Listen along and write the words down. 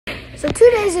So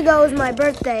 2 days ago was my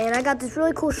birthday, and I got this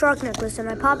really cool shark necklace, and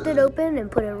I popped it open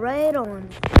and put it right on.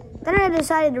 Then I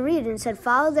decided to read it, and it said,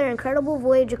 follow their incredible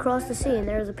voyage across the sea, and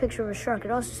there was a picture of a shark.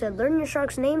 It also said, learn your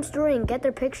shark's name, story, and get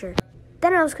their picture.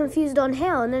 Then I was confused on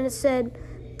how, and then it said,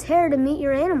 tear to meet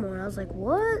your animal, and I was like,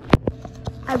 what?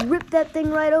 I ripped that thing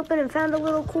right open and found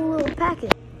a cool little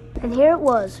packet. And here it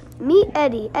was. Meet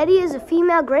Eddie. Eddie is a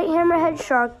female great hammerhead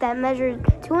shark that measured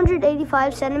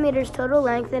 285 centimeters total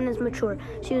length and is mature.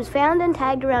 She was found and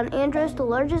tagged around Andros, the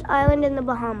largest island in the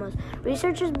Bahamas.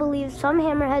 Researchers believe some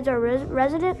hammerheads are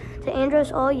resident to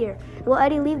Andros all year. Will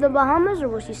Eddie leave the Bahamas, or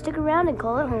will she stick around and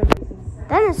call it home?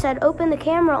 Then it said, open the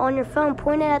camera on your phone,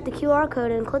 point it at the QR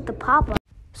code, and click the pop-up.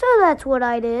 So that's what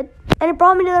I did. And it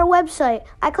brought me to their website.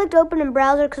 I clicked open in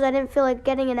browser because I didn't feel like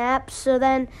getting an app. So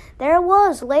then there it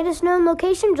was. Latest known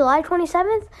location, July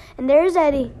 27th. And there's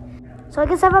Eddie. So I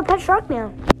guess I have a pet shark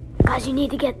now. Guys, you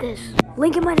need to get this.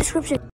 Link in my description.